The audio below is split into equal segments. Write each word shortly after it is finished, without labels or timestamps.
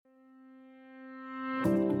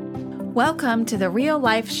Welcome to the real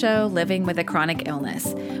life show, Living with a Chronic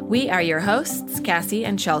Illness. We are your hosts, Cassie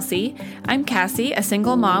and Chelsea. I'm Cassie, a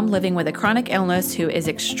single mom living with a chronic illness who is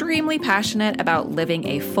extremely passionate about living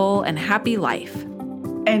a full and happy life.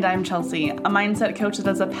 And I'm Chelsea, a mindset coach that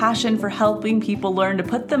has a passion for helping people learn to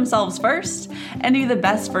put themselves first and be the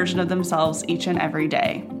best version of themselves each and every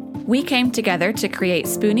day. We came together to create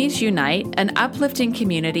Spoonies Unite, an uplifting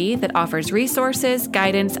community that offers resources,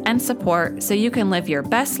 guidance, and support so you can live your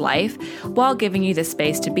best life while giving you the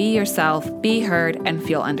space to be yourself, be heard, and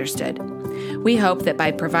feel understood. We hope that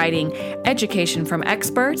by providing education from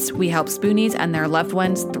experts, we help Spoonies and their loved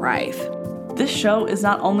ones thrive. This show is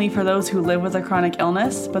not only for those who live with a chronic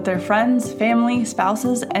illness, but their friends, family,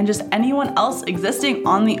 spouses, and just anyone else existing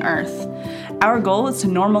on the earth. Our goal is to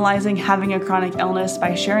normalizing having a chronic illness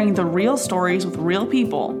by sharing the real stories with real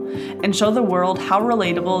people and show the world how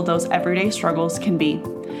relatable those everyday struggles can be.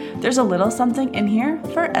 There's a little something in here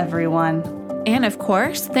for everyone. And of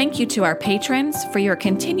course, thank you to our patrons for your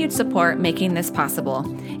continued support making this possible.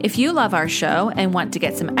 If you love our show and want to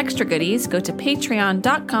get some extra goodies, go to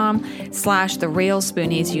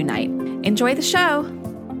patreon.com/TheRealSpooniesUnite. Enjoy the show.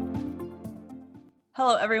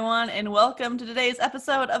 Hello, everyone, and welcome to today's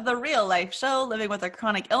episode of the real life show, Living with a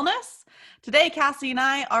Chronic Illness. Today, Cassie and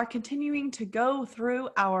I are continuing to go through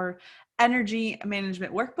our energy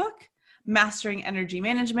management workbook, Mastering Energy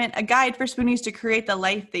Management, a guide for Spoonies to create the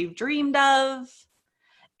life they've dreamed of.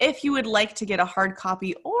 If you would like to get a hard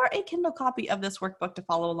copy or a Kindle copy of this workbook to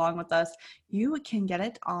follow along with us, you can get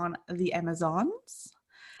it on the Amazons.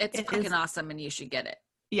 It's fucking awesome, and you should get it.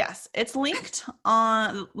 Yes, it's linked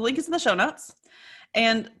on, the link is in the show notes.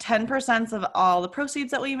 And 10% of all the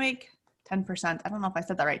proceeds that we make, 10%, I don't know if I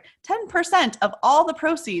said that right, 10% of all the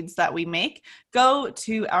proceeds that we make go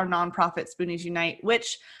to our nonprofit Spoonies Unite,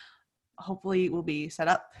 which hopefully will be set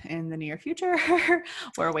up in the near future.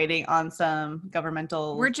 We're waiting on some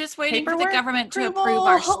governmental We're just waiting for the government to approve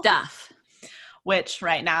our stuff. Which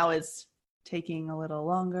right now is taking a little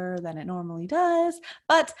longer than it normally does.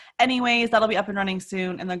 But anyways, that'll be up and running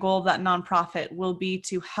soon. And the goal of that nonprofit will be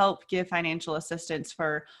to help give financial assistance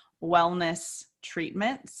for wellness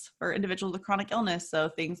treatments for individuals with chronic illness. So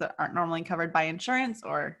things that aren't normally covered by insurance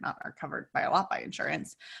or not are covered by a lot by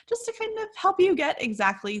insurance, just to kind of help you get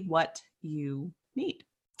exactly what you need.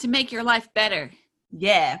 To make your life better.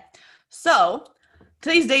 Yeah. So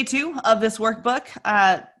today's day 2 of this workbook.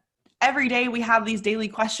 Every day we have these daily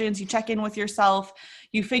questions. You check in with yourself.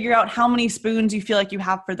 You figure out how many spoons you feel like you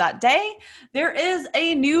have for that day. There is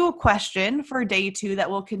a new question for day 2 that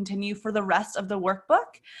will continue for the rest of the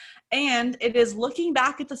workbook. And it is looking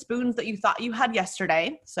back at the spoons that you thought you had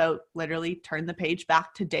yesterday. So literally turn the page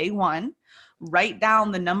back to day 1. Write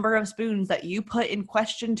down the number of spoons that you put in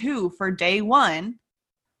question 2 for day 1.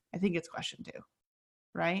 I think it's question 2,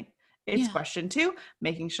 right? It's question 2,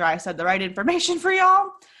 making sure I said the right information for y'all.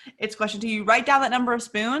 It's question 2. You write down that number of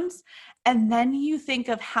spoons, and then you think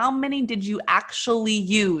of how many did you actually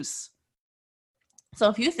use. So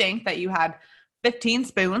if you think that you had 15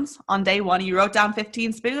 spoons on day 1, you wrote down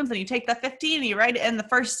 15 spoons, and you take that 15 and you write it in the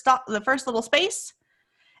first little space.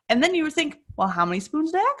 And then you would think, well, how many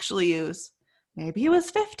spoons did I actually use? Maybe it was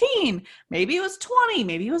 15. Maybe it was 20.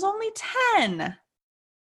 Maybe it was only 10.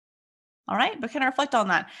 All right, but can I reflect on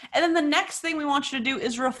that? And then the next thing we want you to do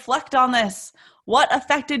is reflect on this. What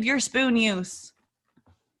affected your spoon use?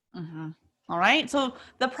 All right, so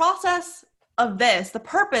the process of this, the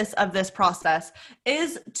purpose of this process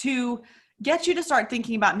is to get you to start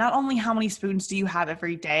thinking about not only how many spoons do you have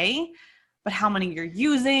every day, but how many you're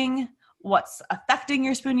using, what's affecting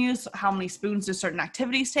your spoon use, how many spoons do certain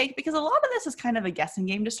activities take, because a lot of this is kind of a guessing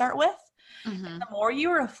game to start with. And the more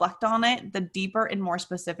you reflect on it, the deeper and more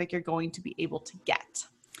specific you're going to be able to get.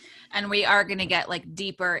 And we are going to get like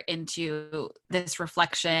deeper into this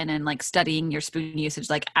reflection and like studying your spoon usage,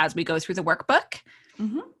 like as we go through the workbook.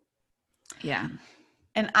 Yeah.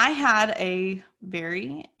 And I had a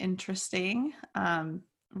very interesting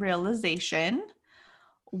realization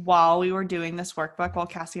while we were doing this workbook, while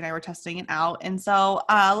Cassie and I were testing it out. And so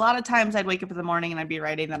a lot of times I'd wake up in the morning and I'd be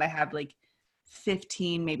writing that I had like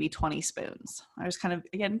 15, maybe 20 spoons. I was kind of,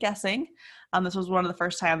 again, guessing. This was one of the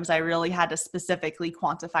first times I really had to specifically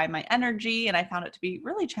quantify my energy, and I found it to be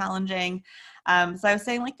really challenging. So I was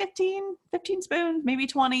saying like 15 spoons, maybe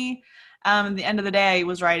 20. At the end of the day, I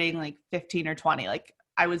was writing like 15 or 20. Like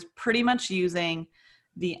I was pretty much using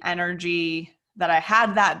the energy that I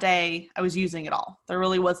had that day. I was using it all. There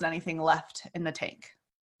really wasn't anything left in the tank.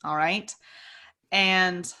 All right.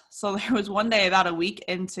 And so there was one day about a week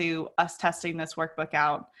into us testing this workbook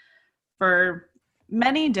out, for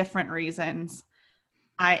many different reasons,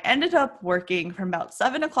 I ended up working from about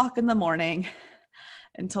 7 o'clock in the morning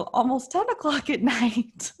until almost 10 o'clock at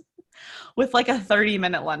night with like a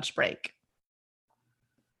 30-minute lunch break.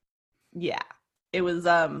 Yeah, it was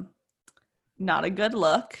not a good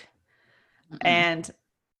look. Mm-mm. And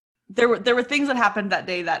there were things that happened that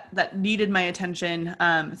day that needed my attention.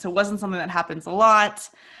 So it wasn't something that happens a lot.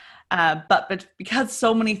 But because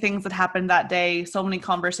so many things had happened that day, so many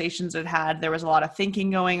conversations it had, there was a lot of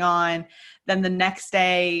thinking going on. Then the next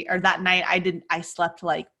day or that night, I slept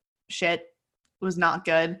like shit. It was not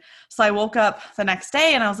good. So I woke up the next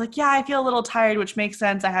day and I was like, yeah, I feel a little tired, which makes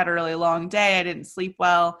sense. I had a really long day. I didn't sleep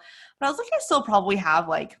well, but I was like, I still probably have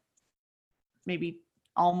like maybe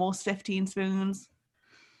almost 15 spoons.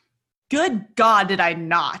 Good God, did I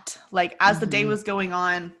not? Like, as the day was going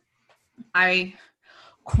on, I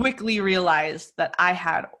quickly realized that I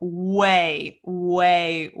had way,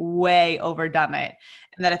 way, way overdone it.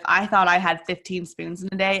 And that if I thought I had 15 spoons in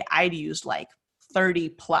a day, I'd used like 30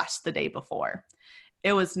 plus the day before.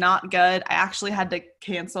 It was not good. I actually had to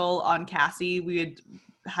cancel on Cassie. We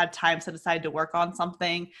had time set aside to work on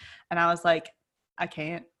something. And I was like, I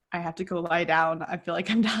can't. I have to go lie down. I feel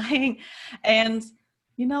like I'm dying. And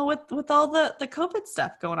you know, with all the COVID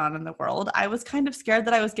stuff going on in the world, I was kind of scared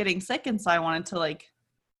that I was getting sick. And so I wanted to like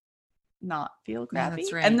not feel crappy. Yeah,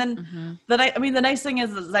 that's right. And then the nice thing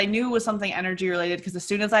is I knew it was something energy related because as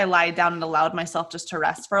soon as I lied down and allowed myself just to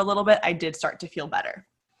rest for a little bit, I did start to feel better.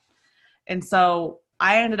 And so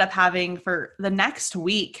I ended up having for the next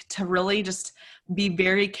week to really just be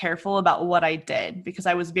very careful about what I did because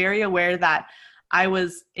I was very aware that I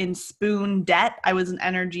was in spoon debt. I was in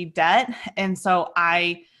energy debt. And so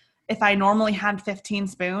if I normally had 15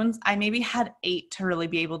 spoons, I maybe had 8 to really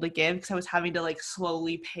be able to give because I was having to like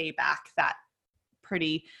slowly pay back that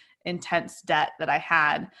pretty intense debt that I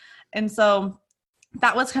had. And so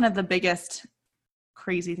that was kind of the biggest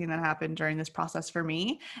crazy thing that happened during this process for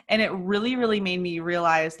me. And it really, really made me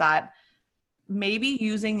realize that maybe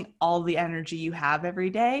using all the energy you have every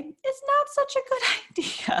day is not such a good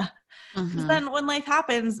idea. Because then when life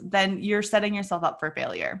happens, then you're setting yourself up for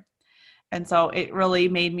failure. And so it really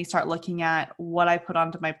made me start looking at what I put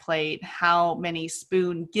onto my plate, how many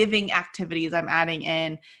spoon giving activities I'm adding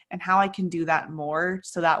in, and how I can do that more.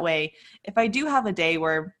 So that way, if I do have a day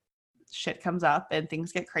where shit comes up and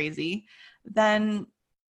things get crazy, then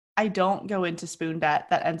I don't go into spoon debt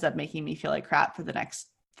that ends up making me feel like crap for the next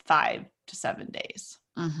 5 to 7 days.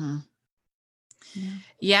 Mm-hmm.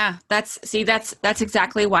 Yeah, that's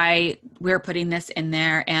exactly why we're putting this in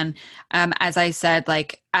there. And as I said,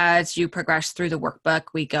 like as you progress through the workbook,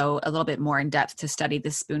 we go a little bit more in depth to study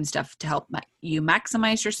the spoon stuff to help you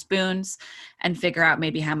maximize your spoons and figure out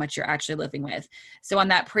maybe how much you're actually living with. So on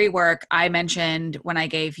that pre-work, I mentioned when I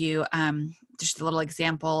gave you just a little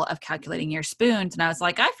example of calculating your spoons. And I was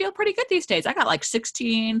like, I feel pretty good these days. I got like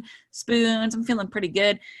 16 spoons. I'm feeling pretty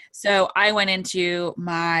good. So I went into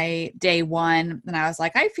my day one and I was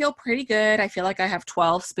like, I feel pretty good. I feel like I have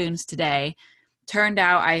 12 spoons today. Turned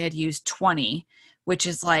out I had used 20, which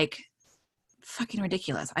is like fucking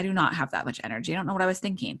ridiculous. I do not have that much energy. I don't know what I was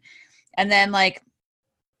thinking. And then like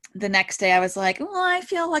the next day I was like, well, I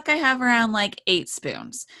feel like I have around like 8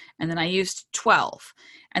 spoons. And then I used 12.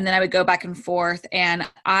 And then I would go back and forth. And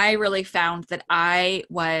I really found that I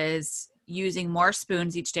was using more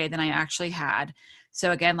spoons each day than I actually had.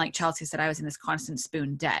 So again, like Chelsea said, I was in this constant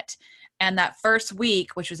spoon debt. And that first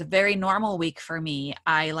week, which was a very normal week for me,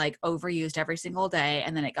 I like overused every single day.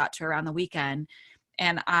 And then it got to around the weekend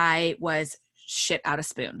and I was shit out of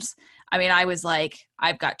spoons. I mean, I was like,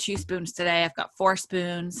 I've got 2 spoons today. I've got 4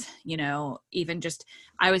 spoons, you know, even just,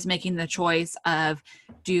 I was making the choice of,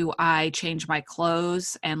 do I change my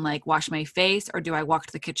clothes and like wash my face or do I walk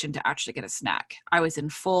to the kitchen to actually get a snack? I was in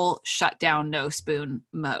full shutdown, no spoon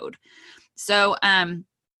mode. So,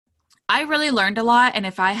 I really learned a lot. And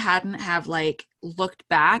if I hadn't have like looked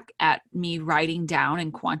back at me writing down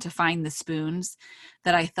and quantifying the spoons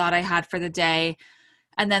that I thought I had for the day,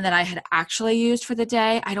 and then that I had actually used for the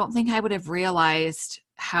day, I don't think I would have realized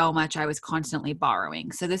how much I was constantly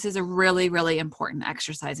borrowing. So this is a really, really important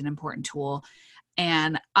exercise, an important tool.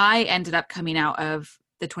 And I ended up coming out of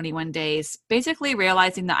the 21 days, basically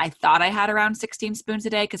realizing that I thought I had around 16 spoons a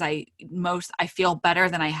day because I feel better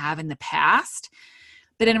than I have in the past.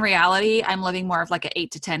 But in reality, I'm living more of like an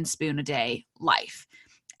 8 to 10 spoon a day life.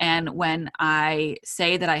 And when I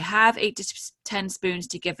say that I have 8 to 10 spoons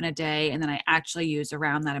to give in a day, and then I actually use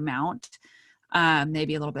around that amount,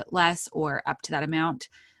 maybe a little bit less or up to that amount,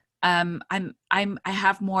 I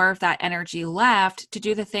have more of that energy left to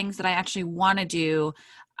do the things that I actually want to do,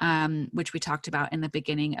 which we talked about in the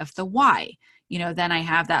beginning of the why. then I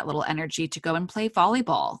have that little energy to go and play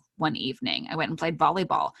volleyball one evening. I went and played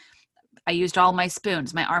volleyball. I used all my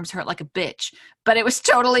spoons. My arms hurt like a bitch, but it was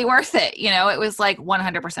totally worth it. It was like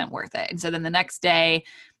 100% worth it. And so then the next day,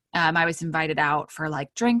 I was invited out for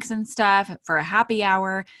like drinks and stuff for a happy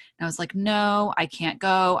hour. And I was like, no, I can't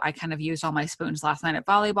go. I kind of used all my spoons last night at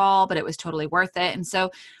volleyball, but it was totally worth it. And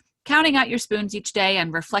so counting out your spoons each day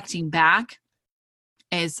and reflecting back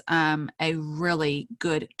is a really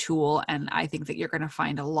good tool. And I think that you're going to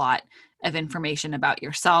find a lot of information about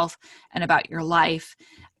yourself and about your life.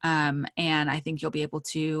 And I think you'll be able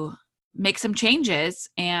to make some changes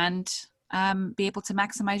and be able to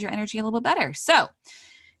maximize your energy a little bit better. So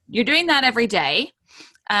you're doing that every day.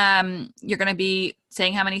 You're going to be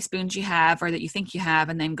saying how many spoons you have or that you think you have,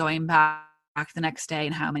 and then going back the next day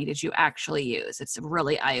and how many did you actually use. It's a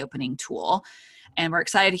really eye-opening tool. And we're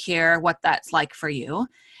excited to hear what that's like for you.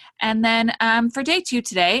 And then for day 2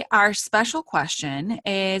 today, our special question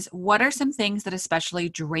is, what are some things that especially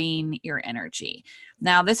drain your energy?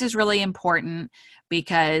 Now, this is really important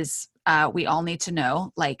because we all need to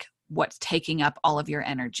know, like, what's taking up all of your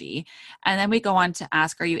energy. And then we go on to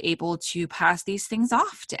ask, are you able to pass these things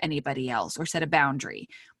off to anybody else or set a boundary?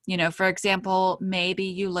 For example, maybe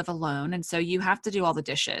you live alone and so you have to do all the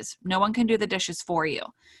dishes. No one can do the dishes for you,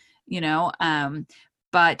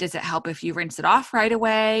 but does it help if you rinse it off right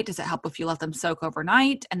away? Does it help if you let them soak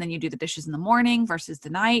overnight and then you do the dishes in the morning versus the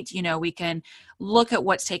night? We can look at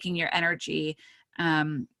what's taking your energy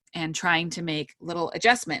and trying to make little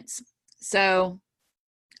adjustments. So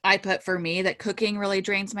I put for me that cooking really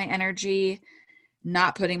drains my energy,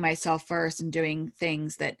 not putting myself first and doing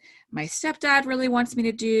things that my stepdad really wants me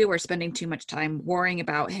to do, or spending too much time worrying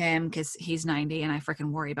about him because he's 90 and I freaking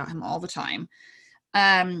worry about him all the time.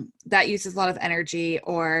 That uses a lot of energy.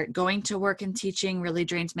 Or going to work and teaching really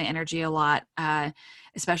drains my energy a lot,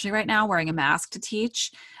 especially right now wearing a mask to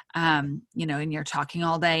teach. And you're talking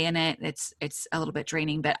all day in it. It's a little bit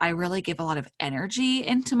draining, but I really give a lot of energy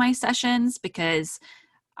into my sessions because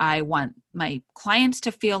I want my clients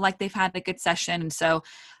to feel like they've had a good session. And so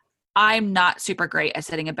I'm not super great at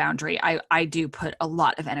setting a boundary. I do put a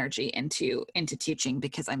lot of energy into teaching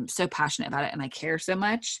because I'm so passionate about it and I care so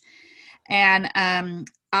much. And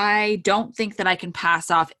I don't think that I can pass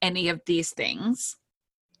off any of these things.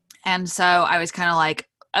 And so I was kind of like,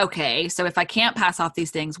 okay, so if I can't pass off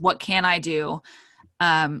these things, what can I do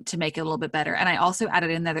to make it a little bit better? And I also added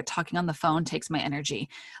in there that talking on the phone takes my energy.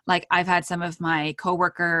 Like, I've had some of my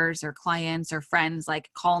coworkers or clients or friends like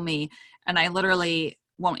call me and I literally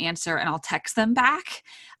won't answer and I'll text them back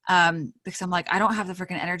because I'm like, I don't have the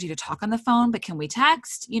freaking energy to talk on the phone, but can we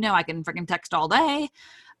text? I can freaking text all day.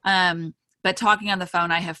 But talking on the phone,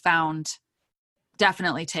 I have found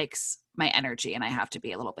definitely takes my energy and I have to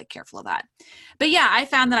be a little bit careful of that. But yeah, I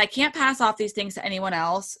found that I can't pass off these things to anyone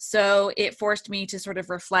else. So it forced me to sort of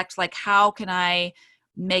reflect, like, how can I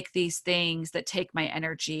make these things that take my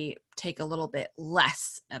energy take a little bit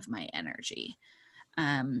less of my energy?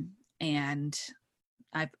 And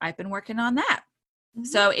I've been working on that. Mm-hmm.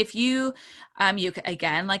 So if you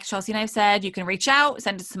again, like Chelsea and I've said, you can reach out,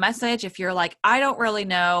 send us a message. If you're like, I don't really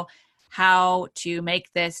know how to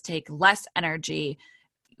make this take less energy,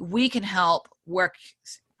 we can help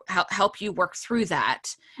you work through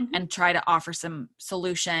that. Mm-hmm. And try to offer some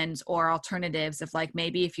solutions or alternatives of, like,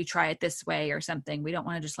 maybe if you try it this way or something. We don't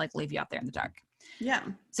want to just like leave you out there in the dark. Yeah.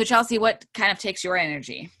 So Chelsea, what kind of takes your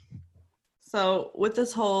energy? So with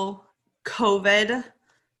this whole COVID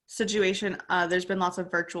situation, there's been lots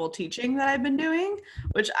of virtual teaching that I've been doing,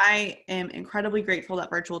 which I am incredibly grateful that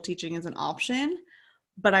virtual teaching is an option.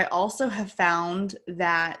 But I also have found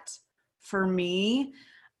that for me,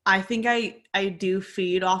 I think I do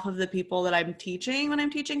feed off of the people that I'm teaching when I'm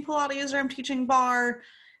teaching Pilates or I'm teaching barre.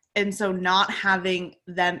 And so not having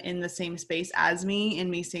them in the same space as me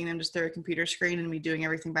and me seeing them just through a computer screen and me doing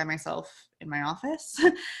everything by myself in my office,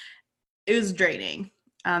 it was draining.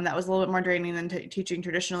 That was a little bit more draining than teaching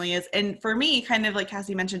traditionally is. And for me, kind of like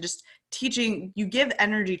Cassie mentioned, just teaching, you give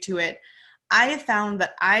energy to it. I have found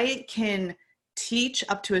that I can teach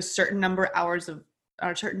up to a certain number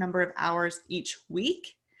of hours each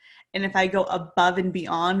week. And if I go above and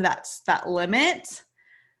beyond that limit,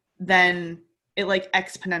 then it like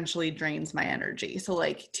exponentially drains my energy. So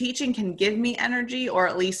like teaching can give me energy, or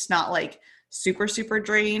at least not like super, super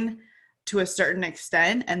drain to a certain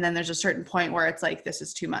extent. And then there's a certain point where it's like, this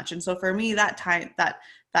is too much. And so for me, that time, that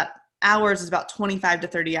hours is about 25 to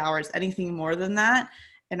 30 hours, anything more than that.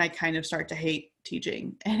 And I kind of start to hate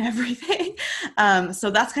teaching and everything. So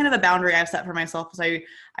that's kind of a boundary I've set for myself, because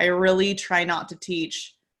I really try not to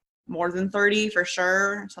teach more than 30 for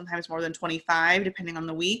sure, sometimes more than 25, depending on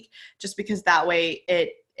the week, just because that way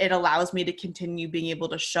it allows me to continue being able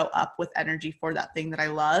to show up with energy for that thing that I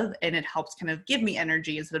love. And it helps kind of give me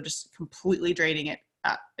energy instead of just completely draining it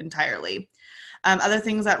entirely. Other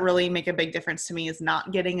things that really make a big difference to me is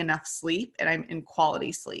not getting enough sleep, and I'm in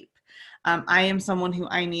quality sleep. I am someone who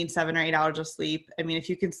I need 7 or 8 hours of sleep. I mean, if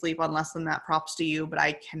you can sleep on less than that, props to you, but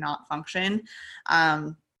I cannot function.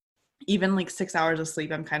 Even like 6 hours of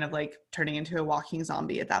sleep, I'm kind of like turning into a walking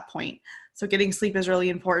zombie at that point. So getting sleep is really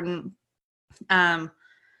important.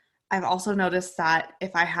 I've also noticed that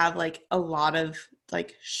if I have like a lot of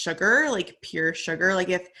like sugar, like pure sugar, like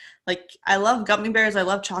if like I love gummy bears, I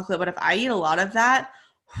love chocolate, but if I eat a lot of that,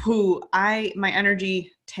 my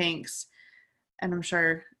energy tanks. And I'm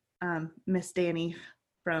sure Miss Danny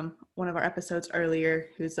from one of our episodes earlier,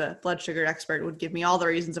 who's a blood sugar expert, would give me all the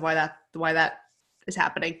reasons of why that is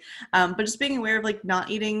happening. But just being aware of like not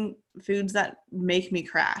eating foods that make me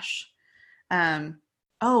crash. And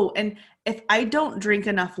if I don't drink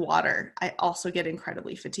enough water, I also get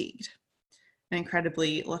incredibly fatigued and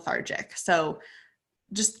incredibly lethargic. So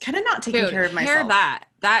just kind of not taking care of myself. Hear that.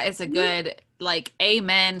 That is a good, like,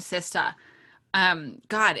 amen, sister.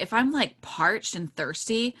 God, if I'm like parched and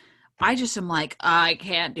thirsty, I just am like, I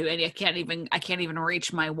can't do any. I can't even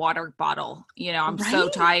reach my water bottle. You know, I'm so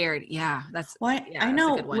tired. Yeah, that's. Well, I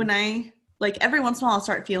know when I like every once in a while I'll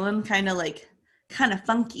start feeling kind of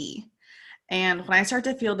funky. And when I start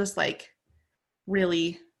to feel just like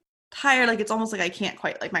really tired, like it's almost like I can't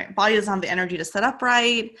quite, like my body doesn't have the energy to sit up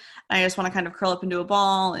right. And I just want to kind of curl up into a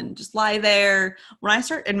ball and just lie there. When I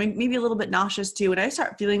start, and maybe a little bit nauseous too, when I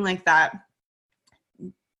start feeling like that,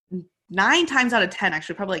 9 times out of 10,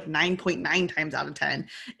 actually probably like 9.9 times out of 10,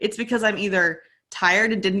 it's because I'm either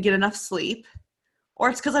tired and didn't get enough sleep, or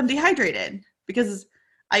it's because I'm dehydrated, because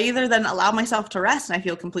I either then allow myself to rest and I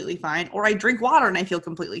feel completely fine, or I drink water and I feel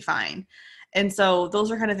completely fine. And so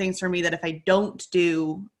those are kind of things for me that if I don't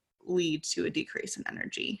do, lead to a decrease in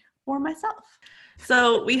energy for myself.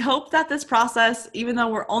 So we hope that this process, even though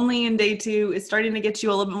we're only in day 2, is starting to get you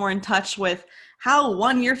a little bit more in touch with how,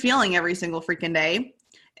 1, you're feeling every single freaking day,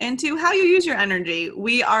 and 2, how you use your energy.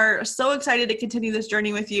 We are so excited to continue this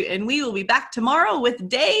journey with you, and we will be back tomorrow with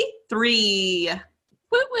day 3.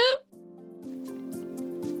 Woo woo.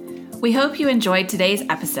 We hope you enjoyed today's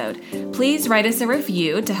episode. Please write us a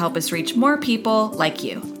review to help us reach more people like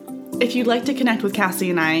you. If you'd like to connect with Cassie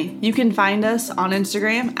and I, you can find us on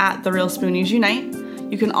Instagram at The Real Spoonies Unite.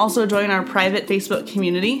 You can also join our private Facebook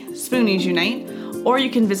community, Spoonies Unite, or you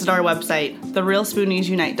can visit our website,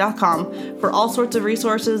 therealspooniesunite.com, for all sorts of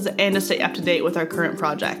resources and to stay up to date with our current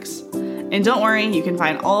projects. And don't worry, you can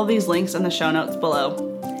find all of these links in the show notes below.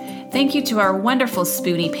 Thank you to our wonderful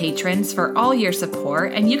Spoonie patrons for all your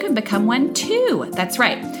support, and you can become one too. That's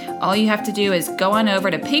right. All you have to do is go on over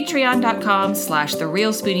to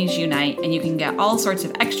patreon.com/therealspooniesunite, and you can get all sorts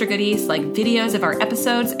of extra goodies like videos of our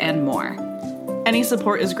episodes and more. Any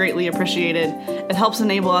support is greatly appreciated. It helps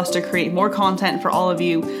enable us to create more content for all of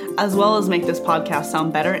you, as well as make this podcast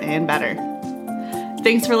sound better and better.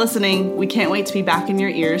 Thanks for listening. We can't wait to be back in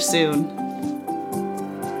your ears soon.